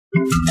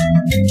Welcome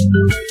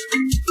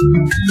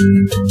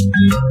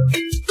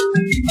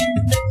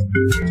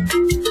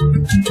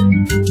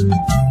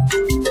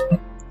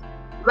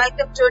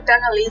to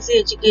Eternal Easy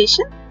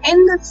Education.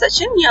 In this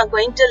session, you are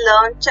going to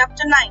learn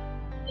Chapter 9,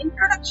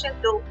 Introduction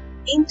to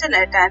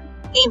Internet and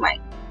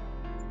Email.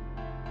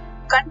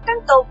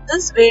 Content of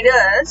this video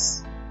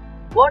is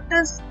what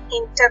is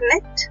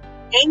Internet,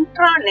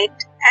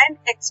 intranet and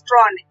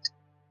extranet.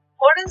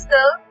 What is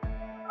the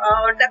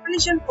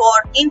definition for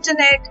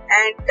Internet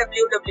and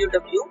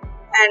www,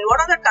 and what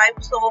are the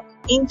types of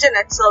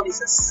Internet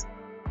services?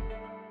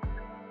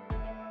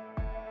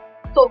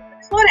 So,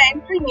 before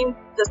entering into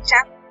this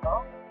chapter,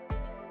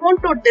 I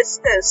want to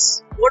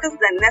discuss what is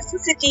the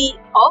necessity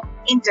of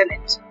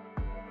Internet.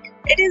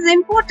 It is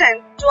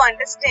important to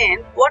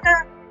understand what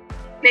a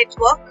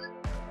network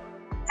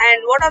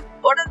and what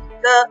is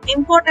the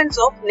importance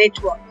of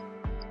network.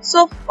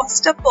 So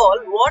first of all,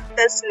 what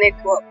is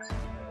network?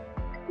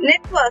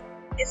 Network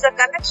is a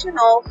collection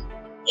of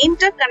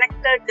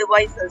interconnected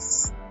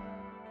devices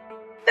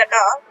that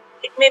are,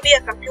 it may be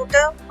a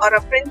computer or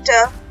a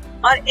printer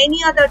or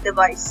any other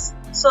device.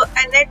 So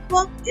a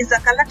network is a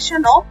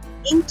collection of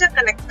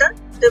interconnected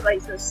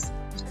devices.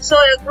 So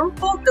a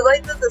group of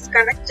devices is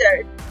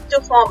connected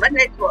to form a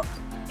network.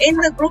 In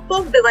the group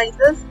of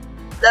devices,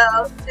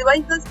 the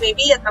devices may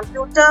be a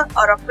computer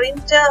or a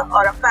printer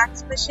or a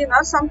fax machine,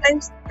 or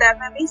sometimes there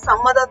may be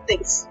some other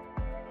things.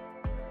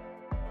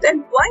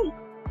 Then why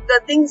the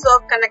things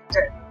are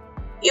connected?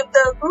 If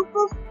the group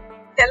of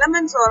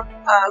elements or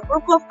a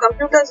group of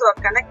computers are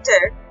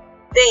connected,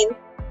 then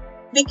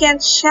we can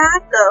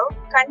share the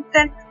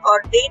content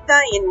or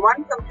data in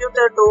one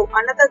computer to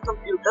another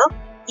computer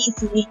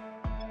easily.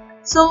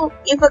 So,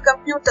 if a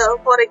computer,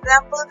 for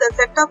example, the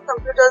set of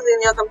computers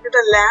in your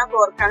computer lab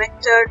are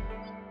connected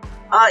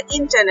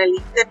internally,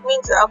 that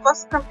means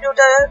first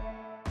computer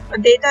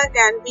data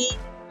can be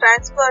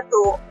transferred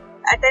to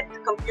a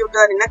 10th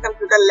computer in a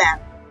computer lab.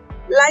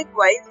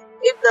 Likewise,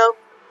 if the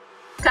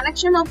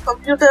connection of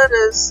computer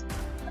is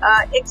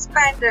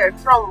expanded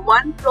from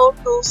one floor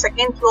to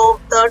second floor,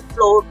 third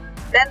floor,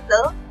 then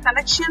the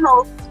connection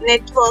of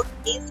network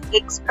is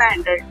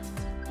expanded.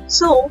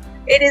 So,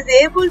 it is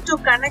able to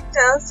connect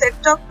a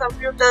set of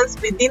computers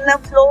within a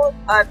floor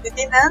or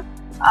within a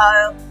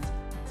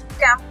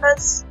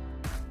campus,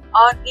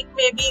 or it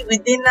may be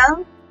within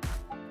a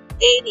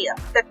area.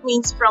 That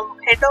means from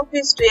head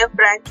office to a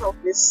branch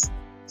office.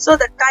 So,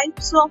 the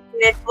types of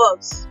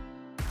networks: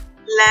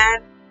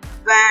 LAN,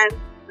 WAN,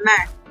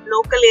 MAN,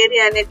 local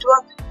area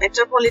network,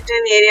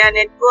 metropolitan area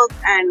network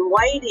and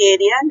wide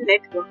area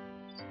network.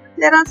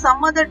 There are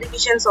some other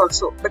divisions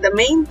also, but the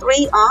main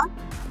three are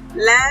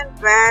LAN,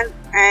 WAN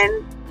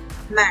and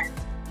MAN.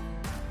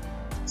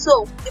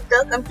 So, if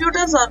the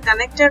computers are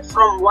connected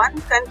from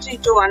one country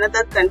to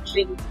another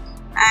country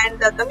and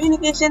the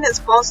communication is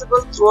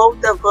possible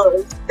throughout the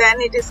world,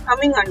 then it is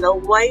coming under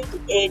wide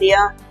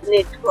area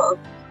network.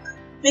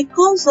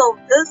 Because of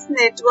this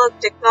network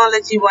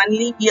technology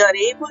only, we are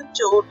able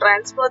to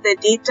transfer the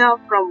data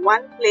from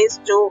one place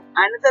to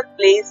another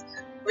place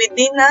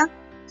within a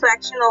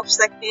fraction of a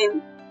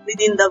second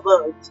within the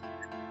world.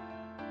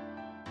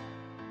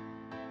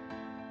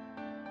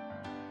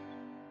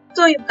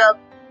 So, if the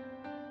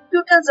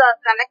computers are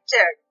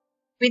connected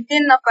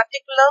within a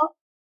particular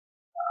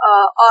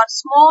or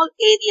small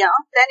area,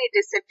 then it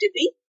is said to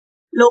be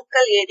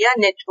local area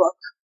network.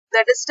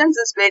 The distance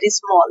is very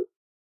small.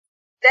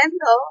 Then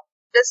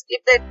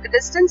if the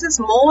distance is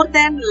more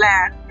than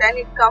LAN, then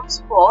it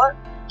comes for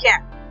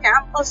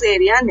campus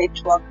area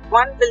network,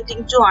 one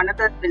building to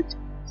another building.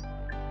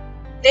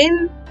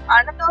 Then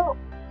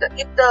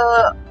if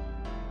the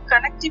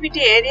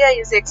connectivity area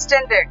is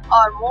extended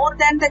or more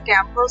than the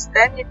campus,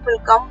 then it will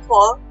come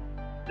for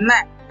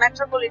MAN,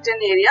 metropolitan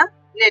area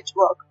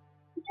network,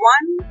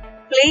 one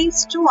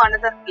place to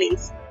another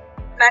place.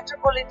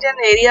 Metropolitan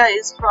area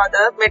is for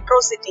the metro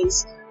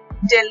cities,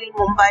 Delhi,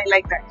 Mumbai,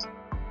 like that.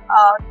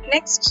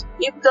 Next,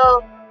 if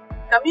the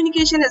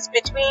communication is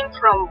between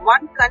from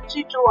one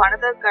country to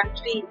another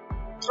country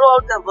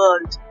throughout the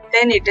world,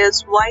 then it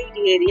is wide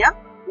area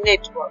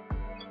network.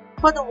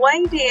 For the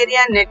wide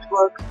area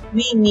network,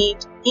 we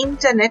need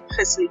internet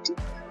facility.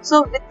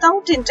 So,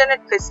 without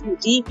internet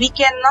facility, we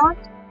cannot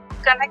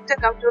connect a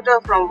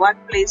computer from one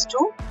place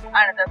to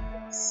another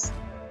place.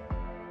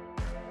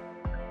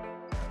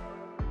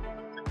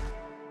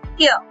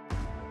 Here,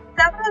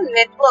 several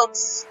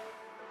networks,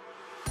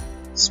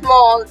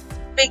 small,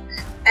 big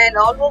and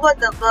all over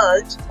the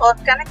world, are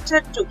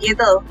connected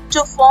together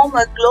to form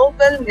a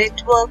global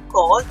network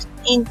called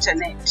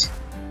Internet.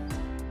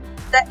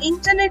 The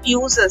Internet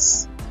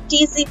uses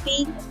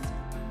TCP/IP.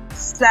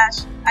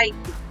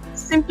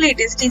 Simply it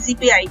is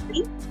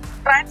TCP/IP,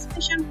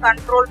 Transmission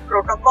Control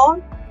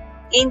Protocol,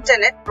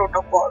 Internet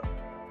Protocol,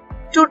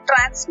 to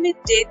transmit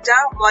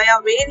data via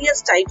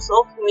various types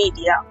of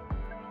media.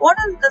 What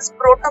does this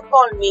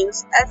protocol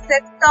means? A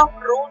set of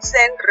rules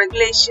and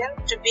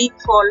regulations to be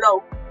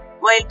followed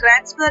while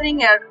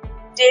transferring a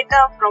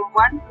data from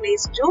one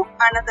place to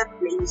another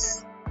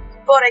place.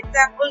 For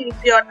example,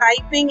 if you are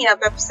typing a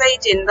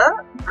website in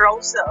the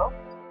browser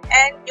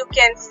and you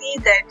can see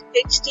that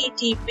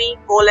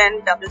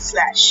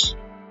http://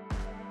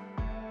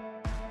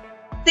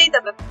 see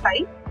the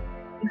website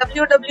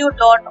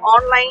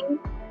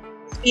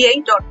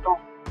www.onlinesbi.com.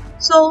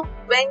 So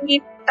when we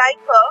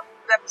type a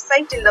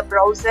website in the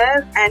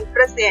browser and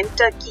press the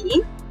enter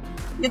key,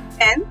 you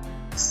can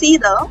see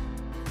the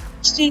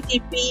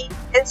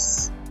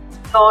https://.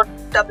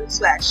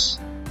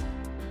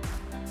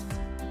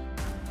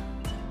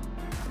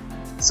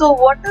 So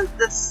what is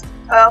this?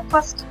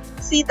 First,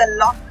 see the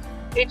lock.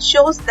 It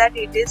shows that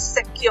it is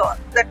secure.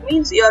 That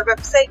means your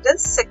website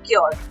is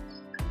secure.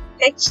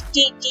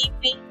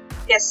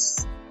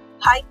 HTTPS,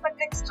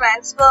 Hypertext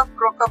Transfer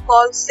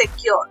Protocol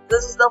Secure.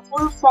 This is the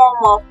full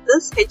form of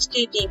this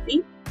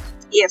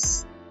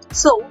HTTPS.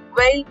 So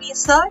while we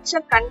search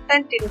a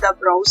content in the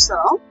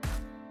browser,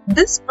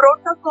 this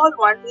protocol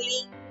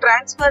only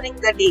transferring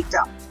the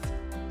data.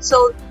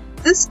 So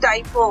this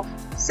type of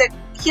set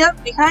here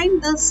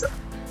behind this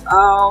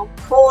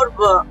four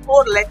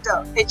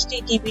letter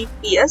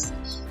HTTPS,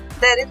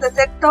 there is a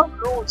set of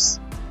rules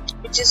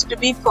which is to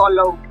be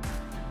followed.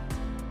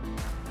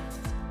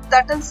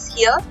 That is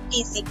here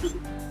TCP.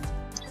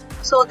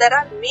 So there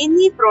are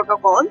many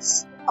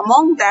protocols.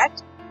 Among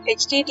that,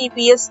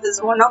 HTTPS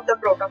is one of the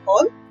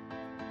protocols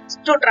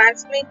to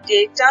transmit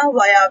data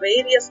via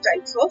various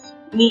types of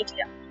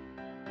media.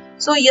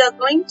 So you are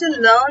going to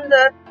learn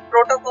the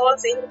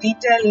protocols in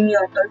detail in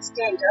your 12th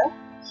standard.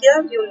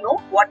 Here you know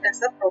what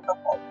is a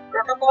protocol.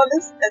 Protocol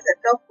is a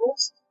set of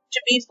rules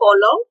to be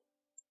followed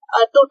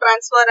to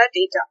transfer a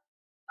data.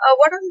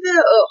 What is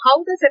the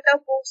how the set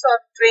of rules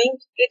are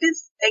framed? It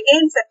is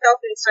again set of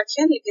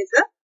instruction. It is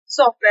a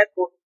software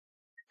code.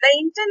 The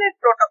Internet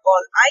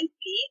Protocol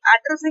IP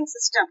addressing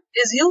system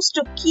is used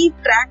to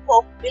keep track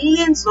of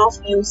billions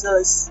of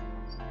users.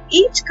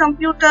 Each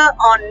computer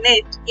on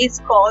net is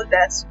called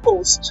as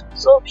host.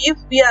 So if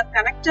we are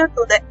connected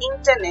to the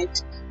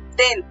internet,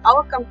 then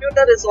our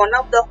computer is one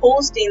of the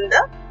hosts in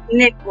the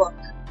network.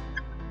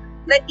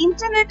 The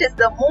internet is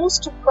the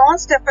most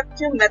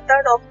cost-effective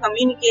method of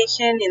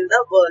communication in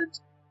the world.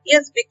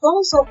 Yes,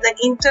 because of the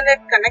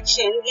internet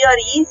connection, we are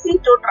easy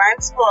to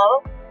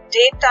transfer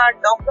data,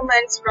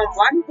 documents from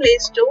one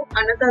place to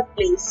another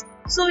place.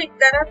 So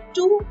there are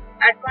two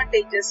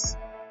advantages.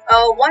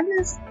 One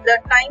is the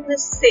time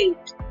is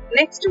saved.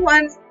 Next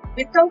one,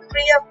 without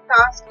free of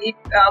cost, we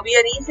are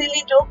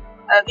easily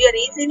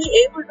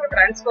able to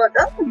transfer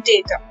the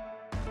data.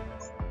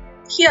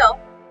 Here,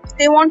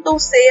 they want to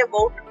say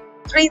about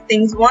three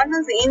things. One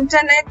is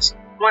internet,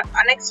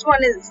 next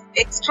one is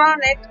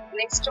extranet,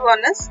 next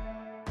one is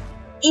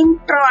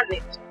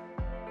intranet.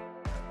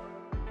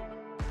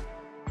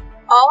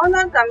 All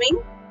are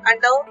coming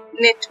under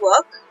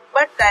network,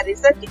 but there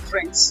is a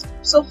difference.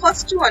 So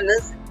first one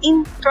is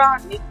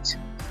intranet.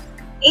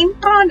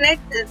 Intranet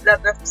is the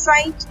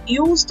website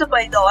used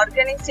by the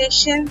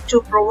organization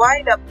to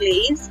provide a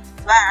place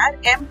where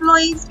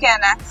employees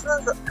can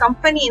access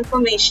company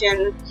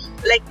information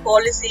like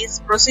policies,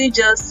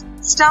 procedures,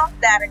 staff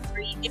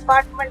directory,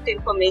 department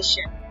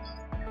information,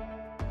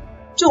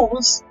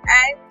 tools,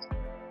 and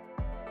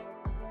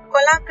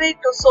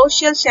collaborate to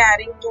social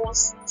sharing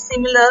tools.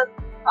 Similar,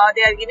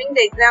 they are giving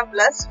the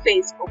example as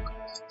Facebook.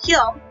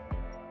 Here,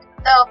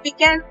 we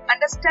can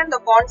understand the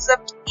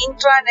concept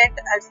intranet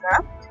as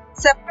a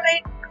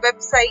separate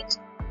website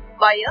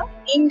by an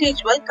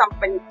individual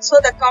company. So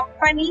the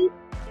company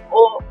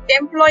or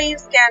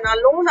employees can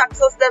alone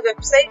access the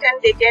website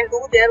and they can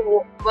do their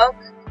work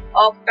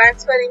of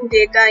transferring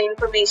data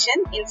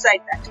information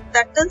inside that.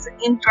 That is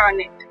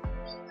intranet.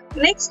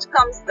 Next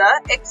comes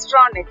the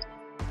extranet.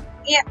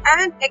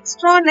 An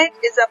extranet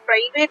is a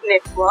private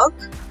network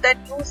that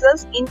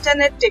uses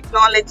internet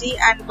technology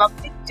and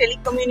public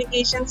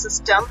telecommunication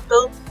system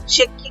to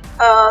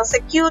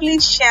securely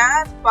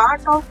share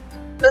part of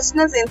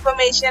business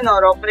information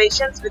or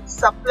operations with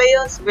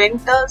suppliers,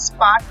 vendors,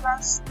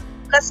 partners,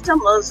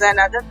 customers, and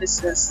other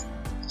business.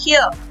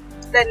 Here,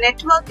 the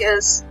network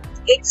is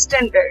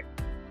extended.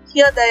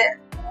 Here, the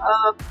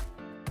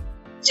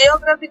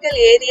geographical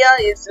area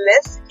is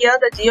less. Here,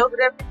 the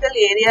geographical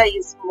area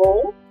is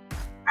more.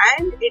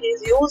 And it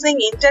is using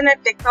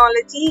internet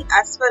technology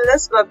as well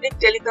as public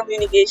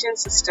telecommunication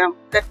system.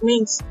 That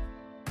means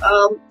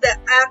the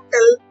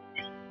Airtel,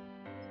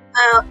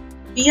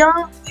 we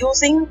are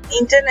using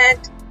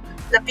internet.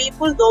 The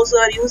people, those who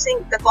are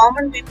using, the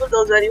common people,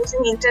 those who are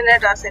using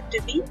internet are said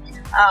to be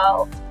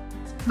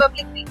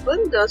public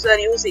people, those who are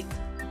using.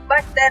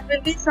 But there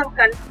will be some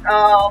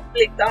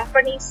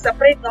companies,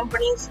 separate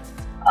companies,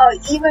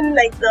 even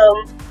like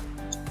the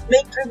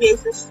military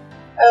bases,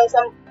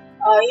 some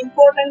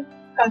important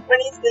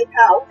companies will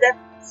have that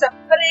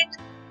separate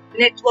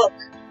network.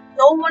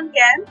 No one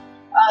can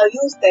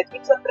use that.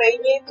 It's a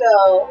private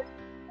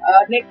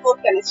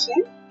network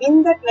connection.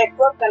 In that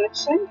network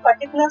connection,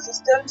 particular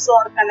systems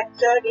are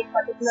connected in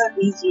particular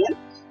region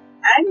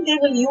and they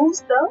will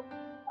use the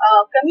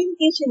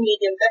communication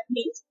medium. That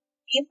means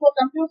if a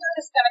computer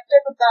is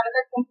connected with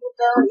another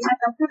computer in a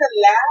computer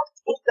lab,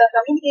 if the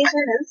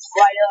communication is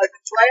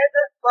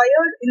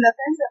wired in the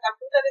sense the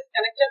computer is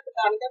connected with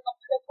another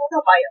computer through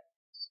the wire.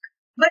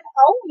 But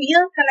how we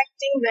are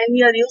connecting when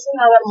we are using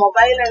our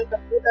mobile and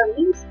computer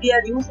means we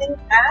are using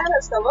air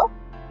as our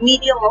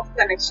medium of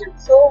connection.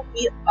 So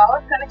our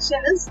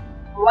connection is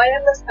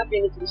wireless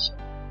communication.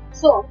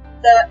 So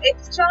the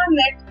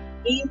extranet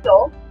is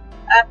of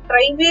a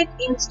private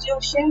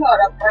institution or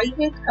a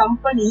private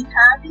company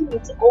having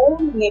its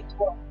own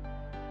network.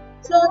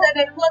 So the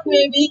network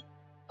may be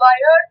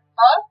wired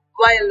or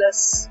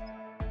wireless.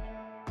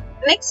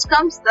 Next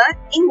comes the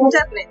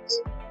internet,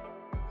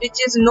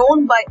 which is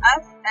known by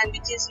us and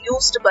which is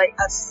used by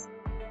us.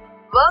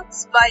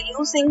 Works by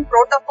using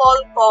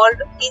protocol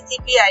called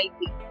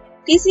TCP/IP.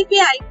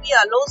 TCP/IP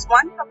allows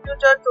one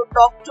computer to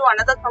talk to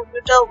another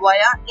computer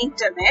via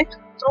internet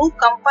through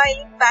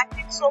compiling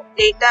packets of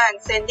data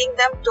and sending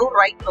them to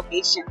right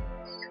location.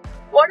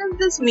 What does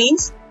this mean?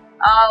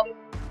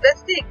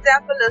 Best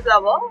example is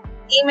our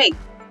email.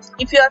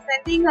 If you are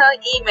sending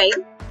an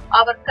email,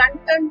 our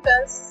content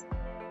is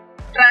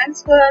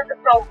transferred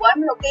from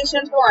one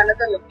location to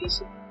another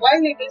location.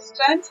 While it is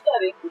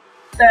transferring,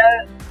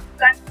 the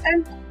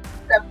content,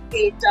 the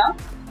data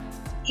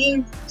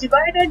is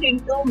divided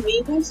into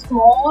many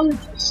small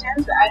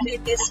divisions and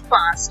it is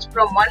passed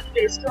from one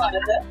place to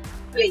another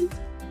place.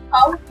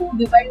 How to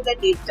divide the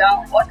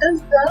data? What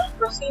is the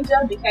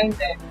procedure behind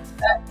that?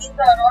 These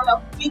are all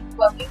a big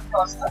working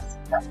process.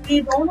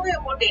 We don't know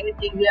about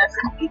anything. We are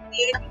simply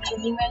creating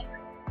an email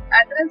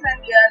address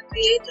and we are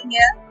creating a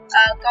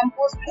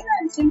compose mail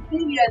and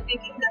simply we are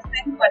clicking the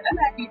send button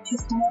and it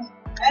is moved.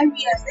 And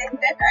we are saying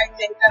that I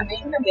sent a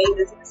mail, the mail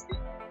is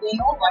received. We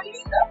know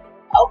only the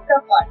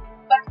outer part.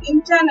 But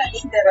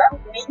internally there are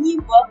many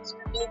works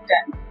to be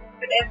done.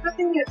 But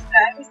everything is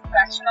done in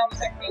fraction of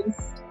seconds.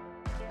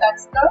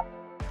 That's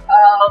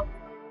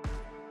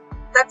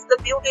the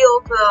beauty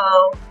of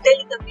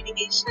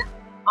telecommunication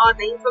or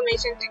the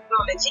information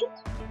technology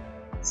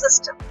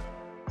system.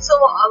 So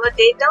our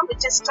data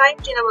which is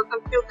typed in our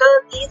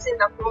computer is in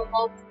the form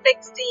of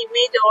text,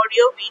 image,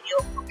 audio, video.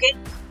 Okay,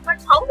 but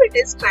how it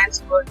is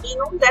transferred? We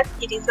know that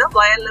it is a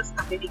wireless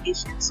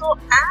communication. So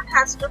air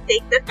has to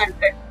take the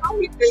content. How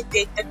it will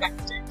take the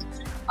content?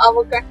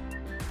 Our content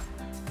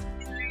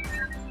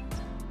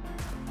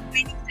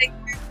is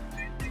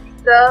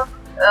the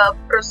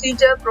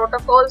procedure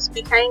protocols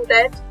behind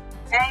that,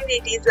 and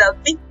it is a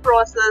big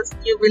process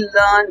you will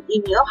learn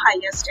in your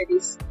higher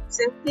studies.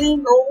 Simply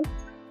know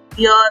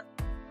you're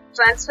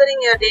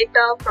transferring your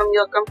data from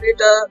your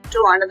computer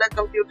to another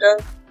computer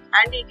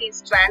and it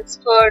is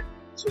transferred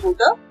through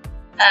the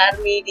air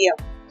medium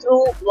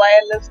through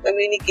wireless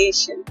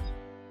communication.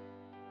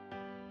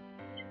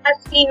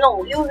 As we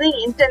know, using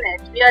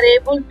internet we are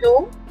able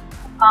to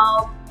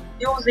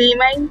use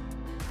email,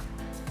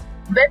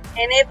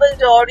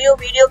 web-enabled audio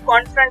video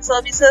conference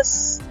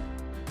services,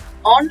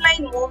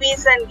 online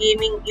movies and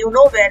gaming. You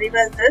know very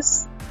well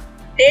this.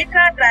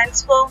 Data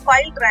transfer,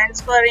 file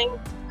transferring,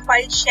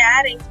 file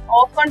sharing,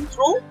 often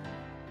through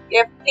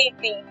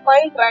FTP,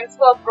 file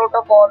transfer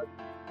protocol.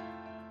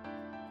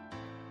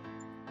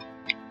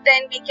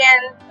 Then we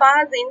can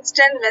pass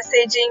instant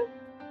messaging,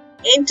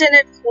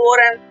 internet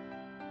forum,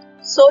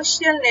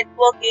 social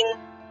networking,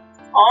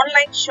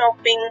 online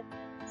shopping,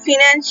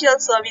 financial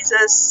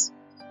services.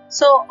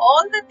 So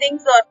all the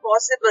things are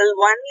possible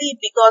only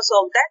because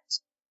of that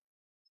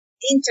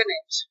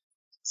internet.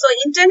 So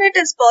internet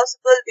is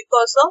possible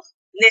because of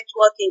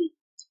networking.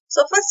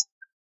 So first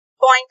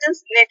point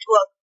is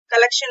network,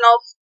 collection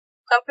of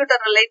computer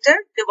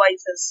related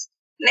devices.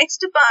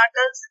 Next part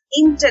is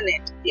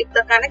internet. If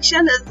the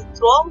connection is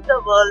throughout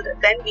the world,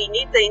 then we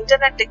need the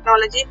internet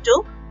technology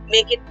to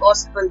make it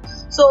possible.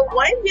 So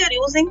while we are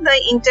using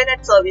the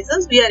internet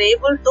services, we are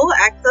able to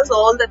access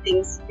all the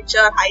things which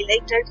are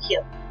highlighted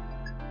here.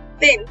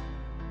 Then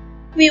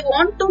we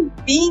want to,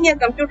 being a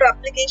computer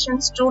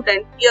application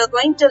student, we are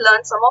going to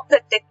learn some of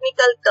the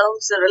technical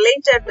terms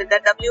related with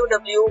the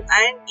WW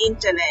and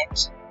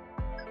internet.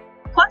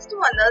 First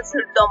one is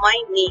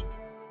domain name.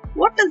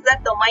 What is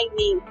that domain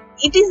name?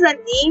 It is a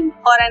name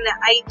or an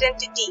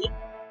identity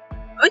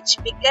which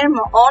became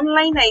an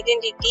online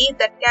identity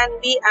that can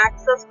be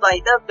accessed by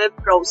the web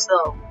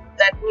browser.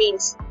 That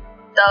means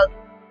the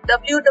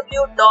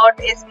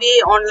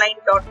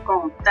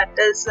www.sbaonline.com, that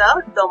is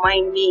a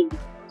domain name.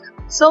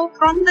 So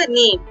from the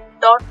name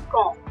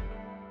 .com,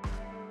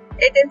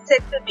 it is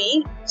said to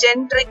be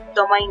generic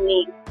domain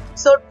name.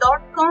 So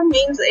 .com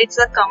means it's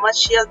a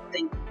commercial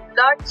thing.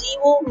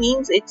 .go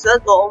means it's a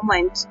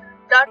government.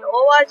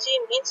 .org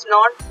means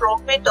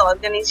non-profit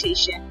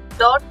organization.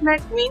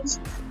 .net means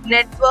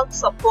network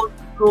support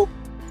group.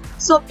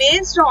 So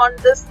based on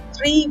this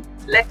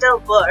 3-letter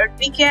word,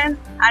 we can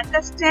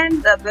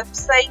understand the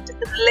website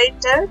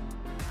related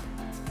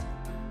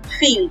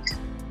field.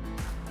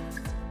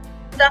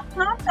 The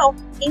heart of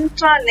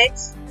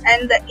intranets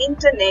and the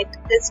internet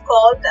is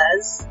called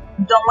as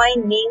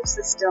domain name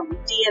system,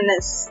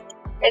 DNS.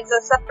 It's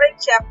a separate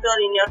chapter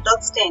in your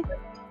third standard.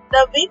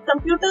 The way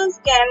computers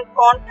can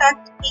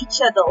contact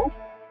each other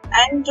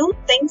and do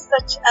things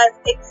such as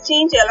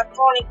exchange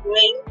electronic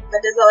mail,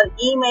 that is our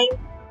email,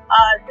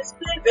 or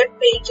display web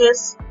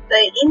pages.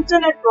 The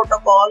Internet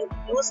Protocol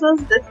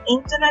uses this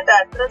Internet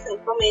address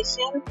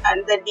information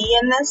and the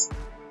DNS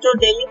to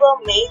deliver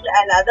mail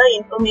and other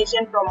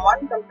information from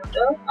one computer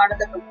to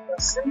another computer.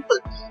 Simple.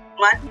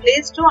 One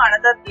place to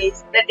another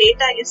place, the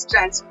data is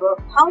transferred.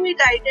 How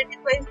it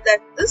identifies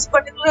that this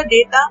particular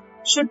data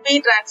should be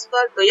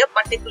transferred to a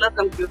particular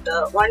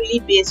computer only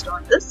based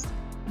on this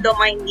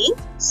domain name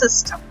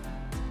system.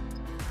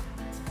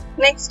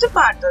 Next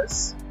part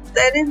is,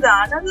 there is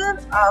another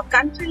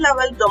country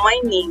level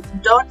domain name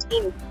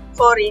 .in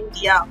for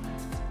India,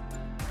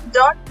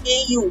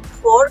 .au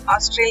for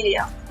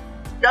Australia,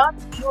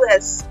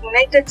 .us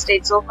United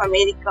States of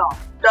America,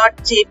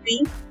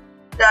 .jp,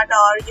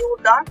 .ru,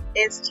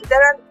 .st.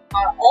 There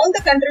are all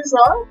the countries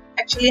are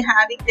actually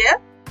having their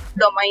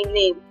domain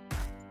name.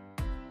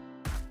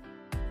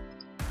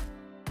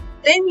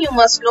 Then you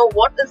must know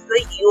what is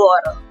the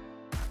URL.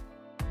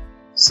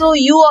 So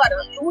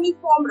URL,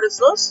 Uniform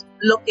Resource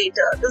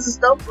Locator. This is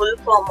the full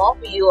form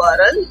of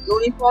URL,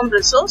 Uniform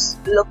Resource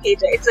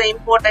Locator. It's an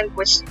important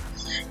question.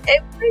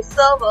 Every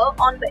server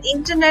on the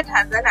internet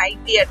has an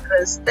IP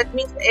address. That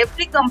means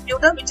every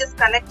computer which is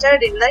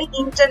connected in the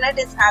internet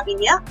is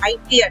having a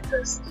IP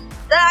address.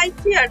 The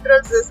IP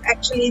address is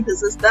actually,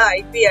 this is the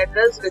IP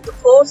address with a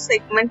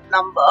 4-segment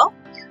number.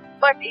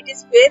 But it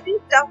is very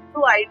tough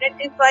to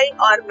identify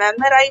or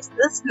memorize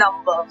this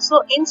number.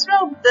 So instead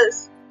of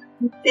this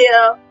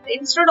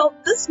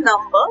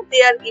number,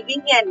 they are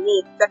giving a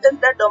name. That is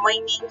the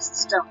domain name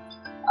system.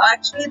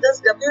 Actually, this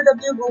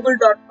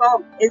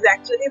www.google.com is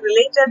actually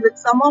related with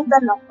some of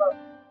the number,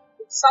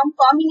 some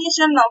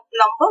combination of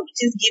number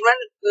which is given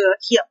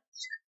here.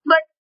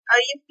 But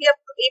if we are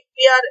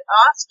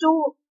asked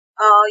to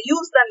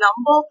use the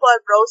number for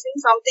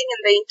browsing something in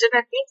the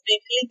internet, means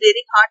we feel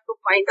very hard to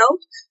find out.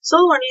 So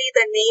only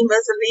the name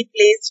is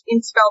replaced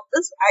instead of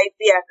this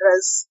IP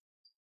address.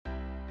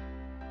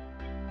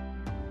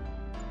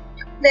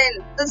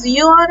 Then this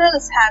URL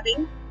is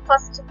having,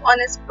 first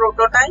one is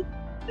prototype,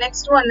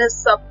 next one is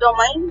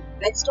subdomain,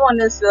 next one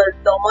is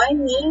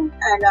domain name,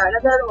 and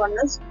another one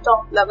is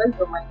top level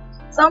domain.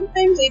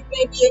 Sometimes it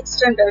may be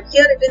extended.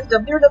 Here it is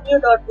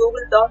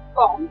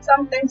www.google.com.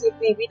 Sometimes it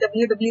may be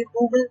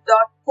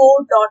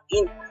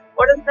www.google.co.in.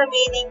 What is the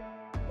meaning?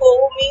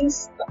 Co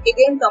means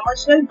again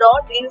commercial,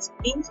 .in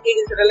means it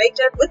is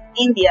related with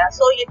India.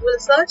 So it will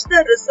search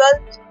the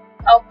result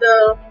of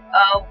the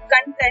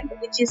content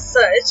which is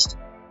searched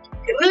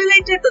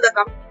related to the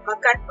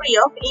country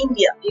of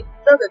India. If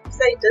the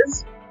website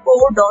is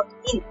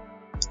co.in.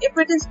 If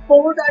it is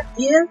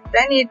co.in,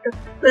 then it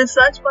will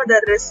search for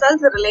the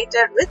results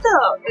related with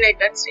the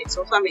United States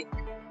of America.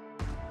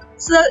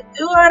 So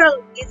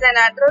URL is an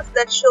address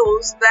that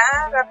shows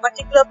where a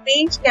particular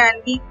page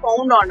can be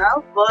found on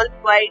a World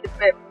Wide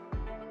Web.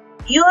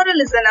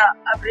 URL is an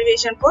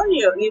abbreviation for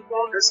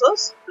Uniform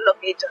Resource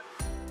Locator.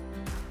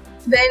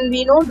 Then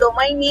we know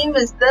domain name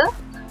is the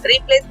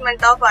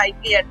replacement of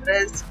IP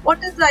address.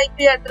 What is the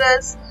IP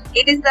address?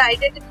 It is the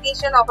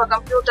identification of a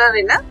computer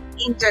in the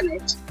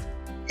internet.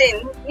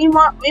 Then we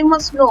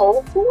must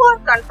know who are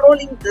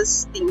controlling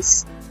these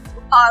things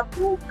or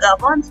who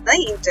governs the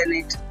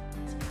internet.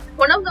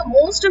 One of the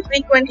most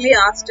frequently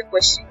asked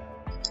questions,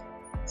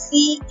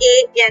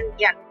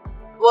 CANN,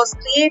 was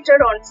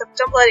created on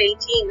September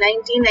 18,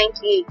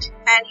 1998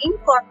 and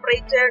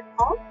incorporated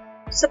on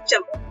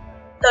September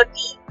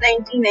 30,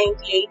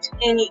 1998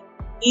 in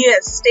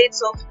US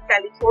states of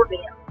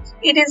California.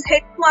 It is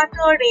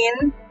headquartered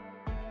in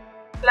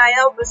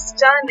Playa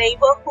Vista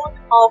neighborhood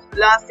of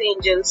Los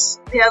Angeles.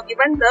 They have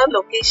given the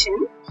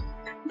location.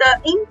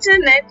 The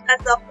internet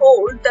as a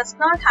whole does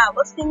not have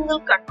a single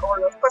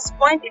controller. First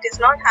point, it is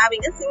not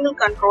having a single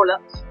controller.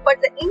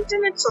 But the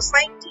Internet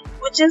Society,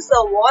 which is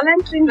a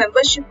voluntary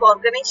membership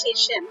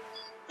organization,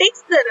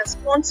 takes the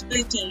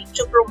responsibility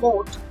to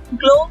promote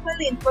global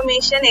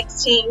information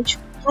exchange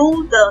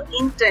through the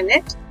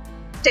internet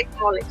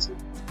technology.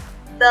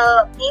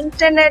 The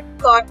Internet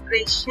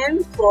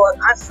Corporation for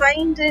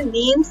Assigned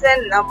Names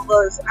and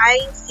Numbers,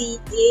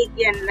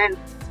 ICANN,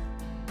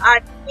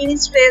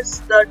 administers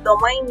the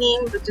domain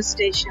name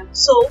registration.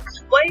 So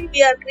while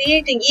we are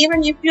creating,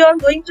 even if you are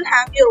going to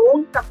have your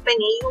own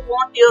company, you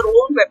want your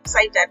own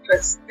website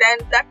address, then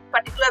that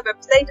particular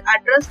website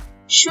address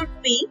should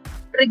be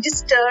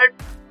registered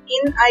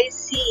in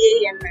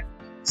ICANN.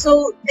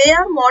 So they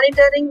are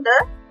monitoring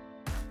the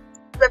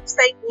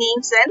website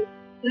names and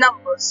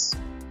numbers.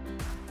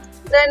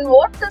 Then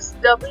what is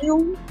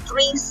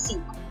W3C?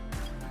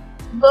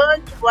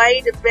 World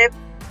Wide Web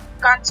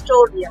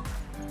Consortium.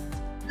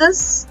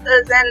 This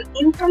is an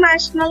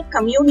international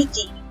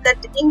community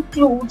that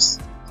includes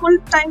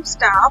full-time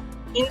staff,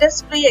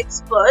 industry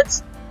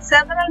experts,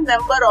 several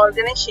member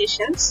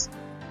organizations.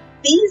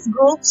 These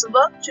groups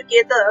work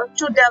together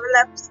to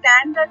develop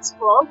standards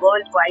for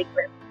World Wide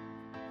Web.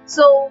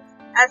 So,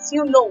 as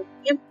you know,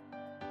 if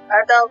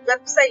the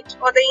website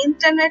or the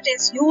internet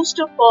is used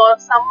for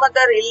some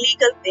other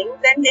illegal thing,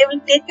 then they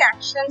will take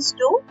actions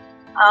to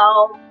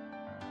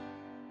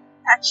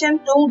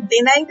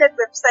deny that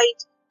website,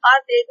 or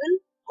they will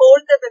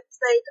hold the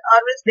website, or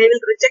else they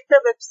will reject the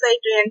website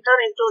to enter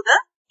into the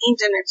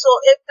internet. So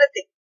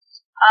everything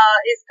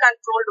is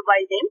controlled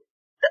by them.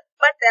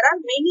 But there are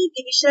many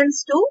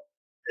divisions to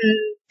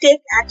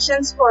take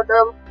actions for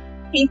the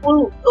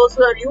people, those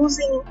who are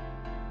using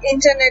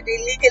internet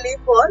illegally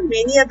for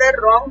many other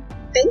wrong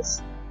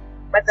things.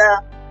 But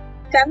the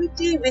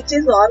committee which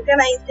is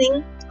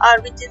organizing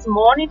or which is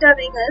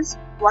monitoring is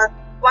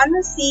one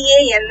is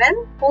CANN,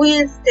 who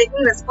is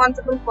taking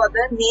responsible for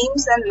the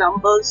names and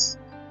numbers.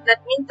 That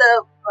means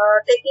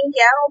taking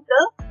care of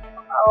the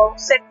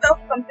set of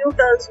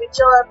computers which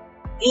are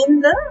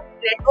in the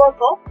network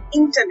of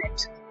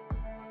internet.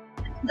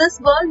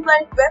 This World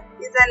Wide Web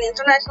is an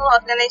international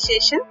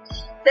organization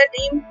that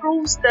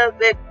improves the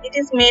web. It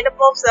is made up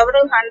of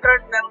several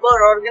hundred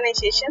member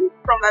organizations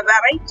from a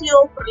variety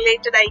of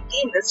related IT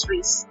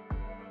industries.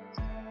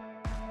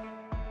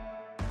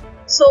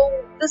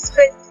 So this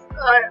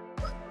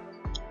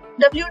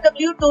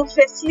WW to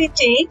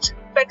facilitate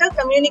better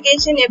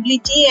communication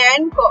ability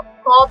and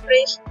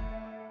cooperation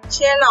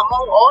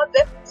among all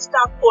the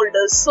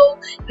stakeholders. So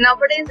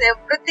nowadays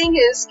everything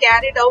is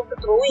carried out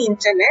through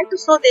internet.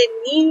 So they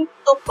need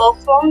to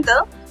perform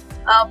the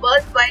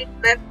World Wide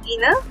Web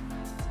in an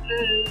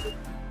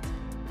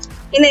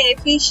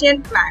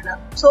efficient manner.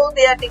 So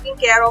they are taking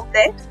care of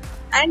that.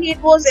 And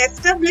it was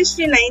established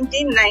in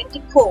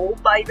 1994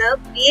 by the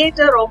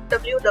creator of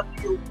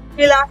WW.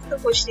 We'll ask the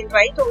question,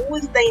 right? Who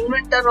is the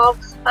inventor of,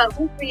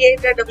 who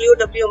created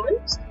WW?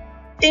 Means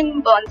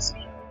Tim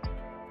Berners-Lee.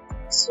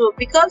 So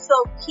because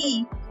of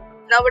he,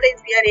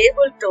 nowadays we are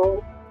able to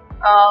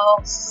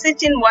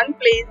sit in one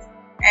place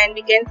and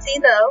we can see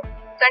the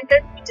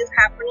content which is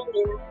happening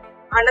in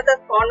another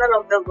corner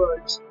of the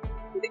world.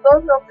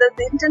 Because of this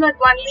internet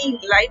only,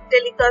 live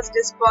telecast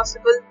is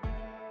possible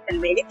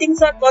and many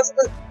things are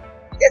possible,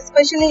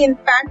 especially in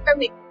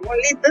pandemic.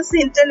 Only this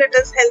internet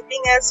is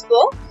helping us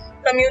for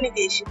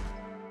communication.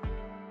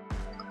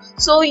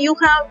 So you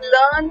have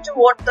learned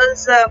what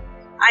is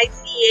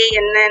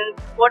ICANN,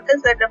 what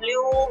is the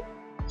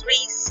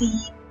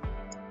W3C,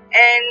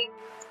 and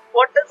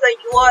what is the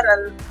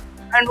URL,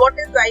 and what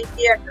is the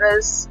IP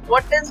address,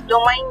 what is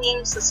domain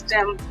name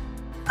system,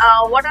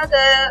 what are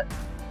the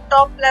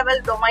top level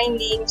domain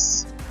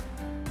names,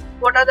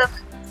 what are the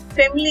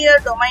familiar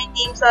domain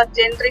names or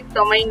generic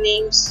domain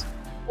names,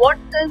 what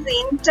is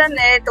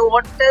internet,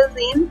 what is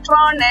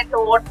intranet,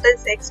 what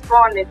is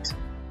extranet.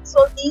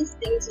 So these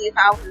things you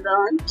have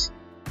learned,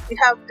 we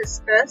have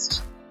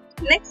discussed.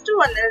 Next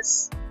one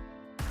is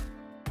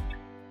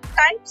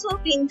types of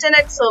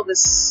internet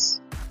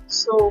service.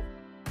 So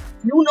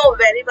you know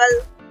very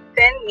well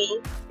than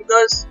me,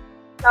 because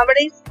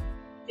nowadays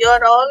you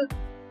are all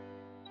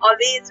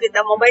always with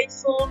the mobile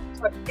phone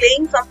or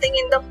playing something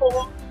in the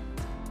phone.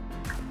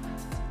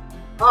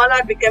 All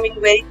are becoming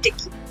very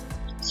techy.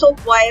 So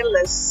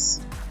wireless.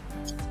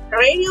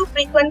 Radio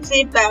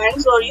frequency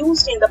bands are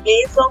used in the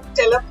place of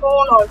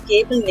telephone or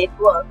cable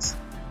networks.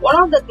 One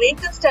of the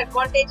greatest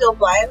advantages of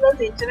wireless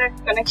internet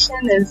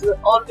connection is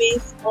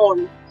always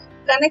on.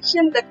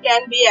 Connection that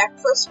can be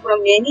accessed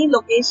from any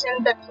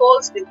location that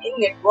falls within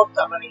network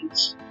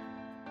coverage.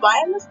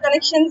 Wireless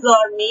connections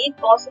are made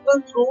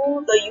possible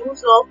through the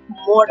use of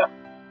modem.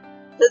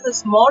 This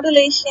is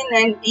modulation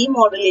and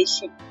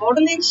demodulation.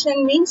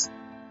 Modulation means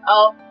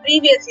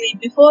previously,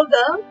 before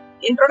the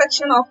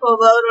introduction of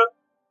our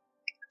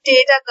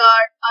data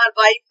card or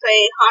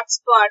Wi-Fi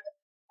hotspot,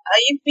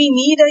 if we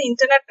need an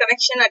internet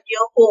connection at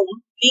your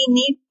home, we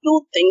need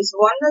two things.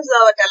 One is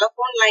our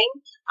telephone line,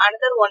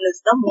 another one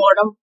is the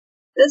modem.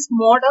 This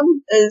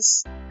modem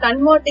is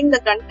converting the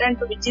content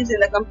which is in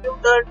the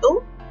computer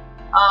to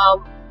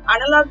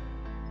analog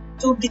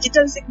to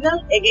digital signal,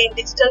 again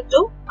digital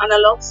to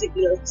analog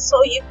signal.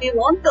 So if we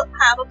want to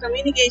have a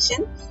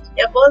communication,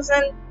 a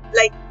person,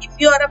 like if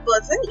you are a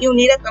person, you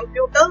need a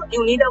computer,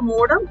 you need a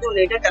modem, you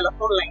need a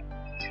telephone line.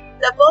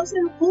 The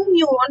person whom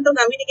you want to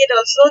communicate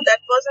also, that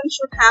person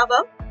should have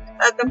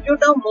a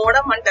computer,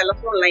 modem and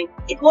telephone line.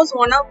 It was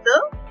one of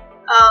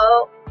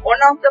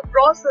the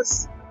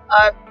process.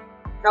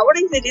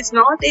 Nowadays it is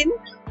not in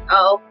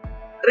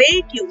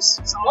great use.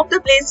 Some of the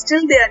places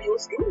still they are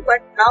using,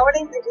 but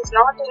nowadays it is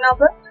not in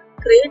our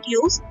great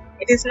use.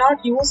 It is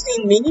not used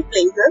in many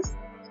places.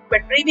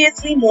 But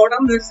previously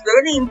modem is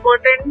very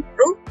important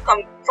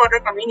for the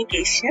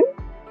communication.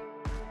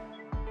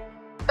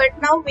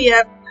 But now we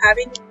are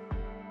having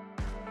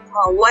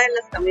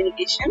wireless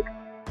communication.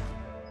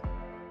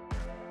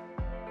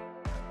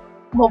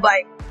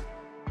 Mobile.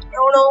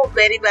 You know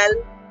very well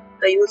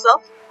the use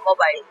of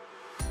mobile.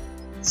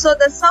 So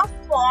the soft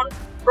phone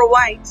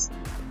provides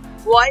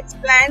voice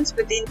plans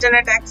with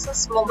internet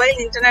access. Mobile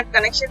internet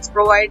connections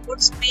provide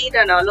good speed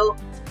and allow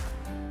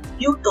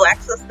you to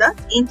access the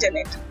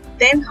internet.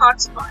 Then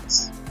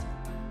hotspots.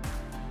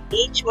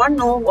 Each one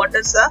know what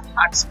is a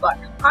hotspot.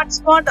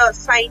 Hotspot are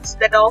sites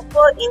that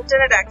offer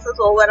internet access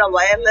over a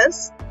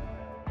wireless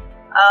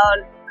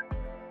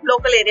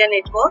local area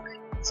network.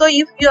 So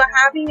if you are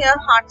having a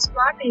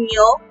hotspot in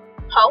your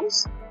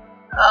house,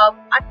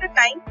 at a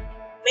time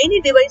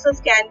many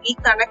devices can be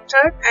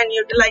connected and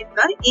utilize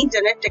the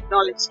internet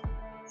technology.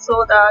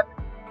 So the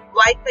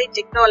Wi-Fi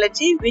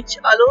technology, which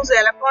allows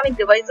electronic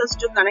devices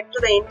to connect to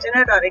the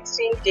internet or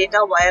exchange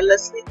data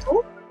wirelessly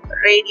through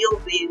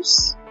radio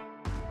waves.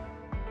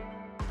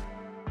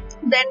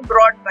 Then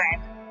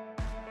broadband.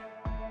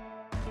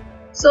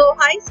 So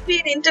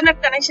high-speed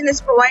internet connection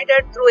is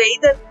provided through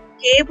either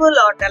cable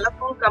or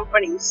telephone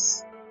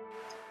companies.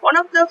 One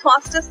of the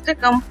fastest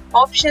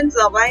options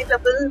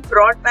available,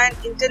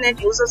 broadband internet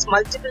uses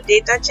multiple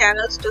data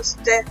channels to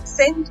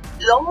send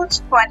large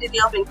quantity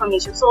of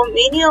information. So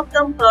many of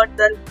them heard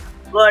the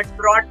word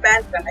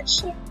broadband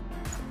connection.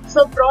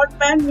 So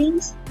broadband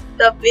means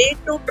the way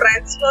to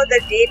transfer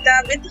the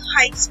data with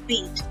high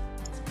speed.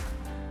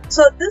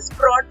 So this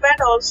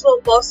broadband also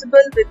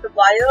possible with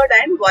wired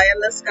and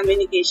wireless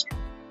communication.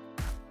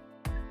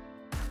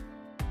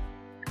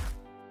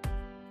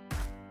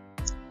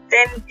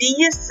 Then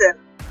DSL.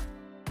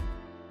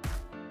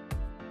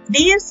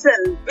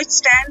 DSL, which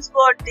stands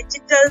for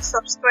Digital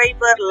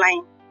Subscriber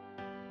Line,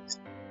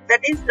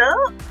 that is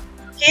the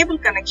cable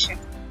connection.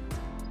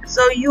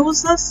 So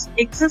uses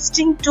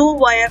existing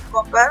two-wire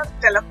copper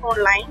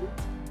telephone line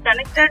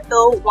connected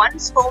to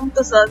one's home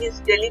to service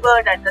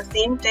delivered at the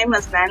same time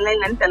as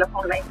landline and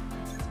telephone line.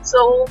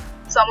 So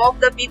some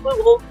of the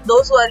people,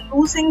 those who are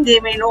using,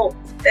 they may know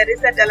there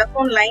is a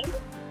telephone line.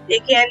 They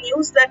can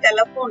use the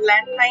telephone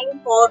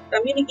landline for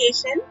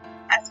communication,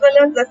 as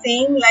well as the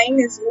same line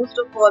is used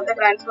for the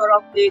transfer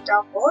of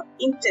data for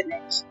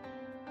internet.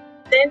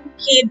 Then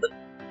cable.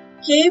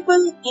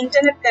 Cable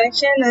internet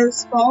connection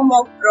is form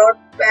of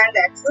broadband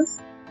access.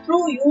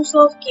 Through use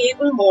of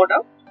cable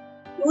modem,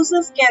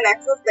 users can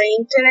access the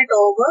internet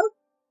over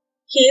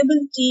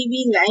cable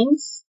TV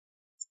lines.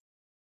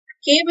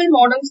 Cable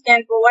modems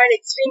can provide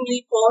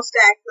extremely fast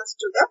access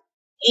to the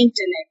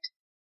internet.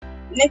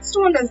 Next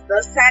one is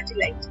the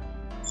satellite.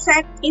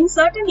 In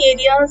certain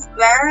areas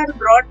where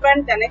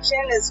broadband connection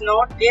is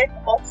not yet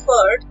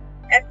offered,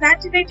 a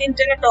satellite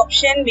internet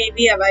option may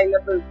be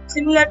available,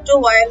 similar to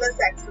wireless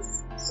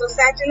access. So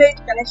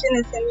satellite connection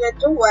is similar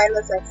to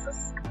wireless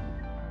access.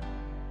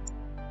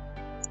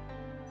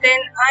 Then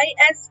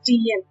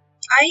ISDN.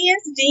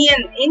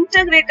 ISDN,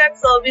 Integrated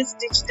Service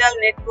Digital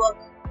Network,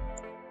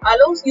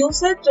 allows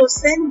user to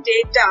send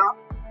data,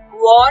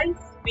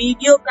 voice,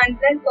 video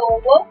content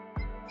over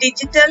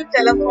digital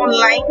telephone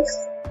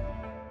lines.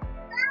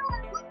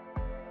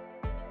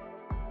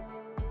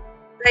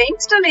 The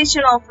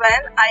installation of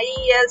an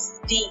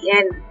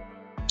ISDN,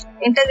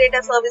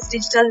 Integrated Service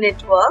Digital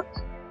Network,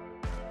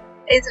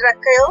 is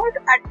required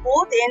at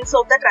both ends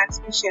of the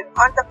transmission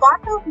on the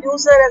part of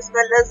user as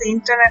well as the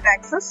internet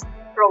access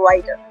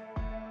provider.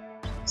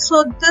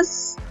 So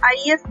this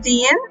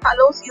ISDN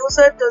allows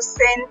user to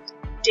send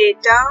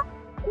data,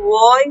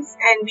 voice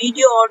and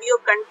video audio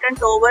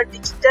content over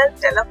digital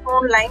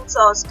telephone lines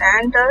or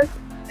standard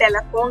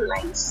telephone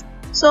lines.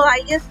 So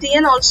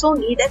ISDN also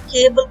need a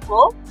cable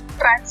for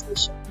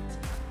transmission.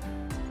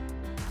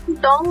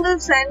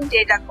 Dongles and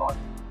data card.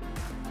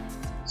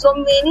 So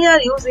many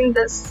are using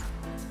this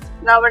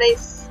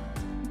nowadays,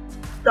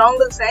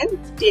 dongles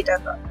and data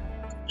card.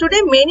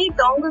 Today many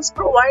dongles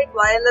provide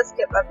wireless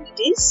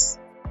capabilities.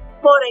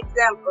 For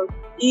example,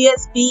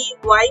 USB,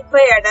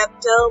 Wi-Fi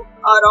adapter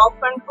are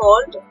often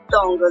called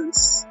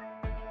dongles.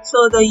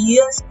 So the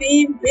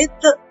USB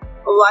with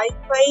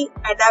Wi-Fi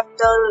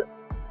adapter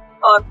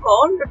are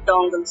called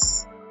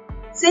dongles.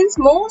 Since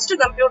most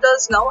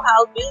computers now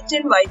have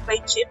built-in Wi-Fi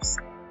chips,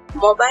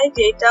 mobile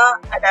data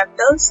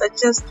adapters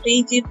such as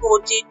 3G,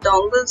 4G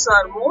dongles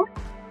are more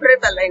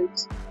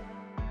prevalent.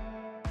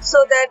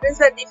 So there is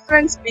a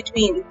difference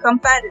between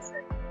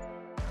comparison.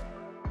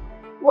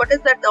 What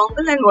is the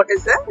dongle and what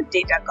is the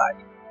data card?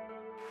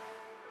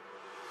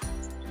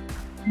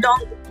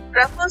 Dongle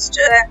refers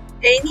to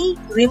any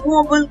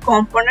removable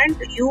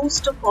component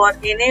used for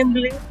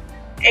enabling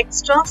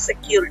extra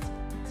security.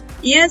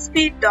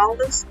 USB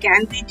dongles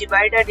can be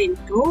divided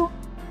into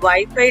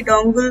Wi-Fi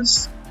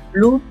dongles,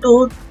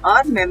 Bluetooth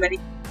or memory.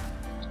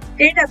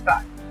 Data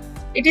card.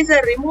 It is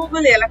a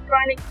removable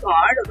electronic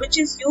card which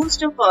is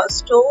used for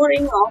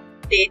storing of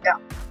data.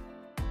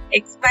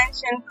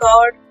 Expansion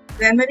card,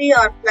 memory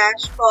or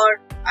flash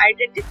card,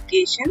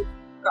 identification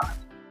card.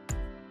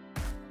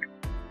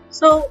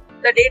 So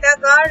the data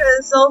card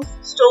is of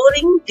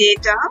storing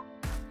data.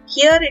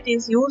 Here it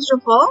is used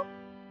for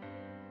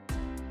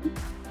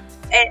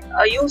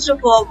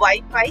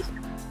Wi-Fi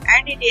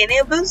and it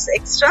enables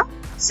extra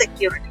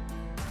security.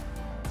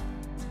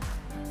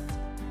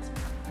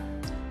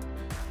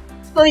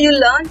 So you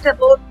learnt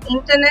about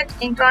internet,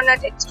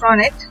 intranet,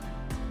 extranet,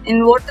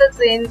 and what is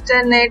the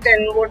internet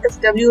and what is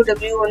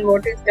WW and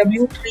what is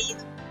W3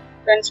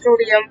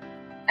 consortium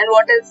and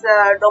what is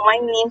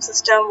domain name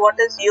system, what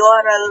is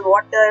URL,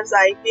 what is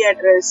IP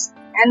address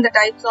and the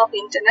types of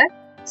internet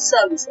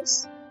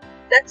services.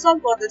 That's all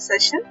for this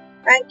session.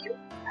 Thank you.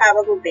 Have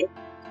a good day.